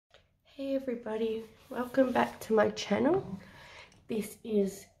Hey everybody, welcome back to my channel. This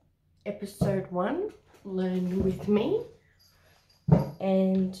is episode 1, Learn With Me.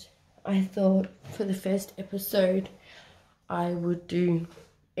 And I thought for the first episode I would do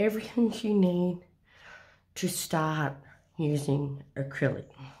everything you need to start using acrylic.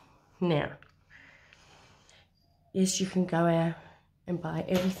 Now, yes, you can go out and buy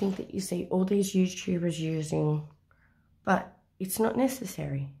everything that you see all these YouTubers using, but it's not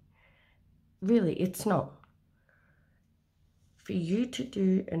necessary. Really, it's not. For you to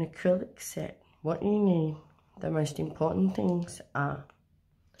do an acrylic set, what you need, the most important things are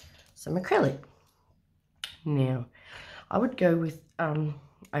some acrylic. Now, I would go with a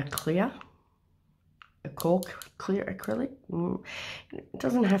clear acrylic. It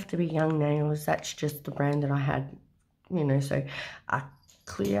doesn't have to be Young Nails, that's just the brand that I had, you know, so a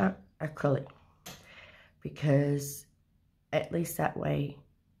clear acrylic, because at least that way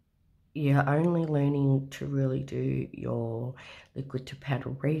you're only learning to really do your liquid to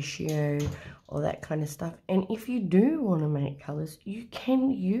powder ratio, all that kind of stuff. And if you do want to make colours, you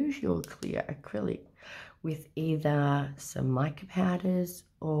can use your clear acrylic with either some mica powders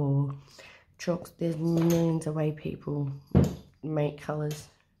or chalks. There's millions of ways people make colours.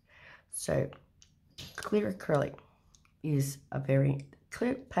 So clear acrylic is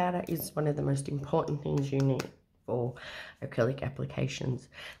clear powder is one of the most important things you need for acrylic applications.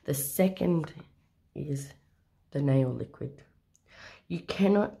 The second is the nail liquid. You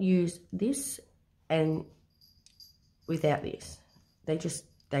cannot use this and without this. They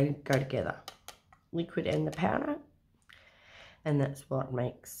go together, liquid and the powder, and that's what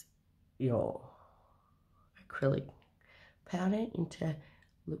makes your acrylic powder into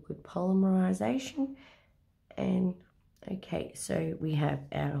liquid polymerization. And okay, so we have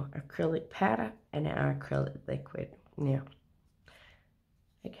our acrylic powder and our acrylic liquid. Now,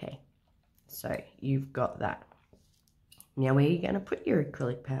 okay, so you've got that. Now, where are you going to put your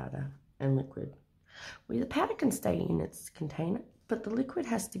acrylic powder and liquid? Well, the powder can stay in its container, but the liquid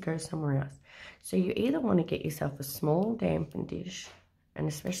has to go somewhere else. So you either want to get yourself a small dampen dish, and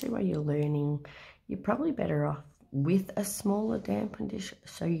especially while you're learning, you're probably better off with a smaller dampen dish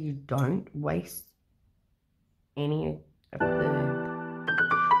so you don't waste any of the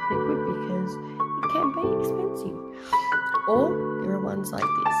liquid, because it can be expensive. Or there are ones like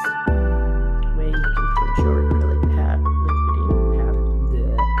this where you can put your acrylic powder, liquid in, powder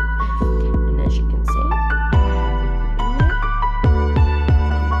there, and as you can see,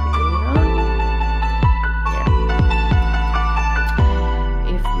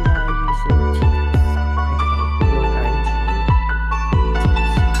 if you are using tips, okay, you're going to need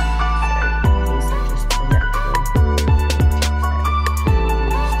tips. So these are just the natural tips that we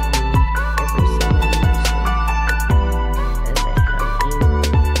used in every single lesson, and they come in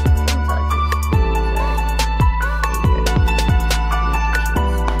things like this. So there you go.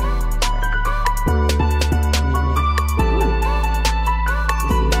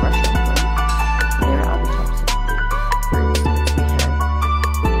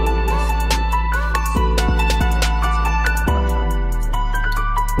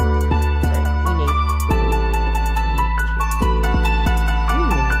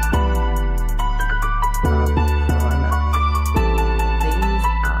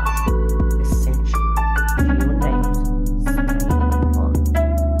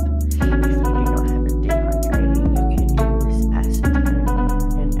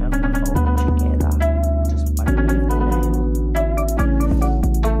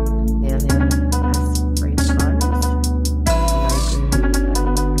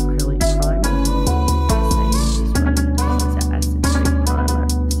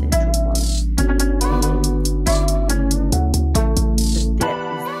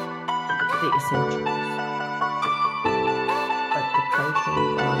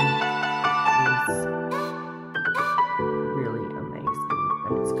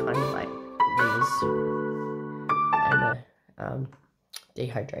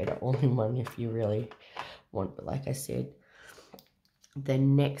 Dehydrator all in one if you really want. But like I said, the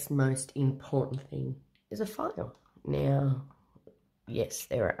next most important thing is a file. Now, yes,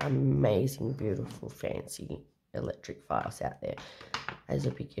 there are amazing, beautiful, fancy electric files out there. As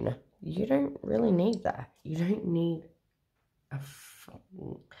a beginner, you don't really need that. You don't need a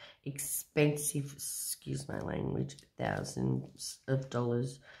expensive, excuse my language, thousands of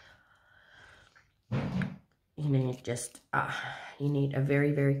dollars. You need you need a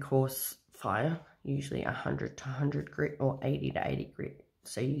very, very coarse file, usually 100 to 100 grit or 80 to 80 grit,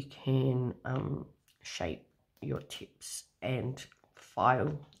 so you can shape your tips and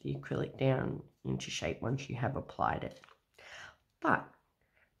file the acrylic down into shape once you have applied it. But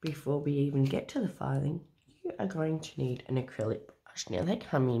before we even get to the filing, you are going to need an acrylic brush. Now, they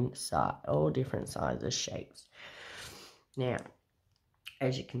come in all different sizes, shapes. Now,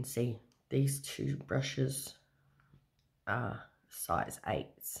 as you can see, these two brushes are size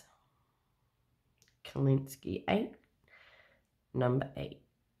 8s. Kolisnky 8, number 8.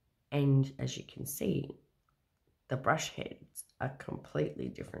 And as you can see, the brush heads are completely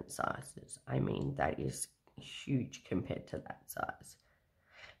different sizes. I mean, that is huge compared to that size.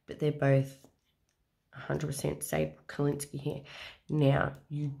 But they're both 100% Sable Kolisnky here. Now,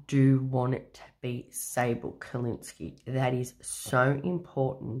 you do want it to be Sable Kolisnky. That is so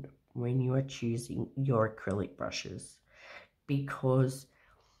important when you are choosing your acrylic brushes, because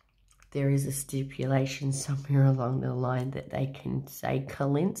there is a stipulation somewhere along the line that they can say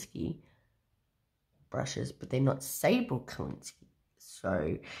Kolisnky brushes, but they're not Sable Kolisnky.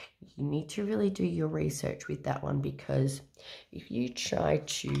 So you need to really do your research with that one, because if you try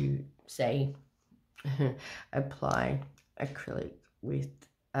to, say, apply acrylic with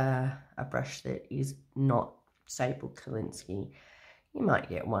a brush that is not Sable Kolisnky, you might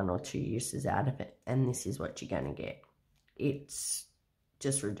get 1 or 2 uses out of it, and this is what you're going to get. It's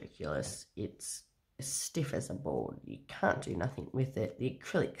just ridiculous. It's as stiff as a board. You can't do nothing with it. The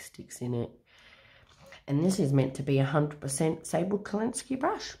acrylic sticks in it. And this is meant to be 100% Sable Kolisnky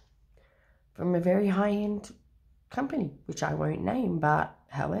brush from a very high-end company, which I won't name, but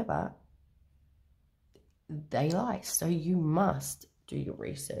however, they lie. So you must do your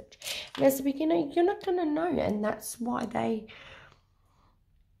research. And as a beginner, you're not going to know, and that's why they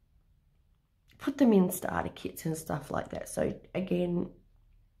put them in starter kits and stuff like that. So again,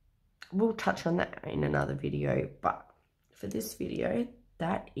 we'll touch on that in another video, but for this video,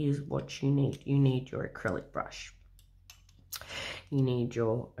 that is what you need. You need your acrylic brush. You need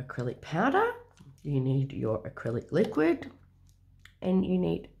your acrylic powder. You need your acrylic liquid. And you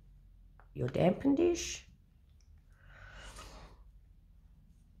need your dampen dish.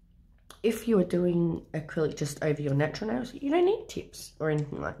 If you are doing acrylic just over your natural nails, you don't need tips or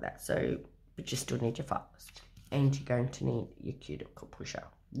anything like that. So, but you still need your filers. And you're going to need your cuticle pusher.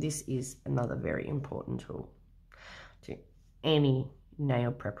 This is another very important tool to any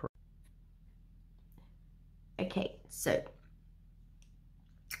nail preparation. Okay, so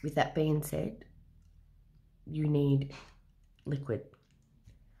with that being said, you need liquid,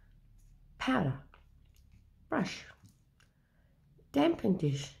 powder, brush, dampen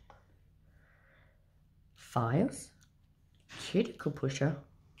dish, files, cuticle pusher,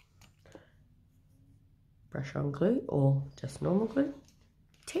 brush on glue or just normal glue,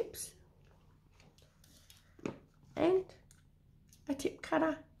 tips, and a tip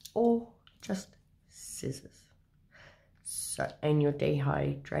cutter or just scissors. So, and your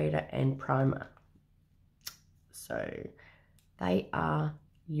dehydrator and primer. So they are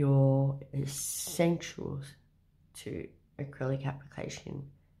your essentials to acrylic application,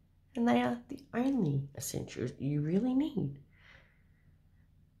 and they are the only essentials you really need.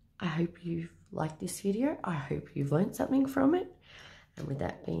 I hope you've liked this video. I hope you've learned something from it. And with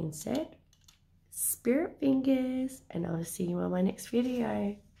that being said, spirit fingers, and I'll see you on my next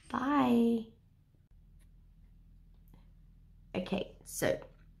video. Bye. Okay, so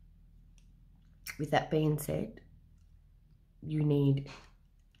with that being said, you need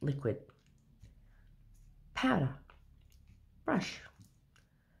liquid, powder, brush,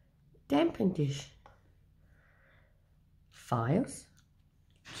 dampen dish, files,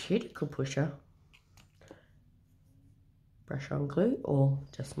 cuticle pusher, brush on glue or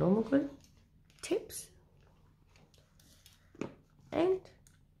just normal glue, tips, and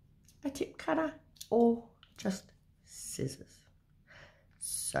a tip cutter or just scissors.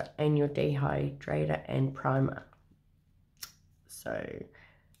 So, and your dehydrator and primer. So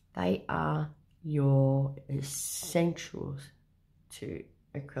they are your essentials to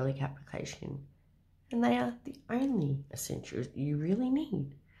acrylic application, and they are the only essentials you really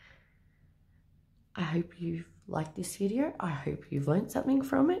need. I hope you've liked this video. I hope you've learned something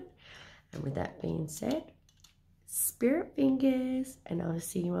from it. And with that being said, spirit fingers, and I'll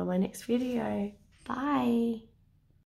see you on my next video. Bye.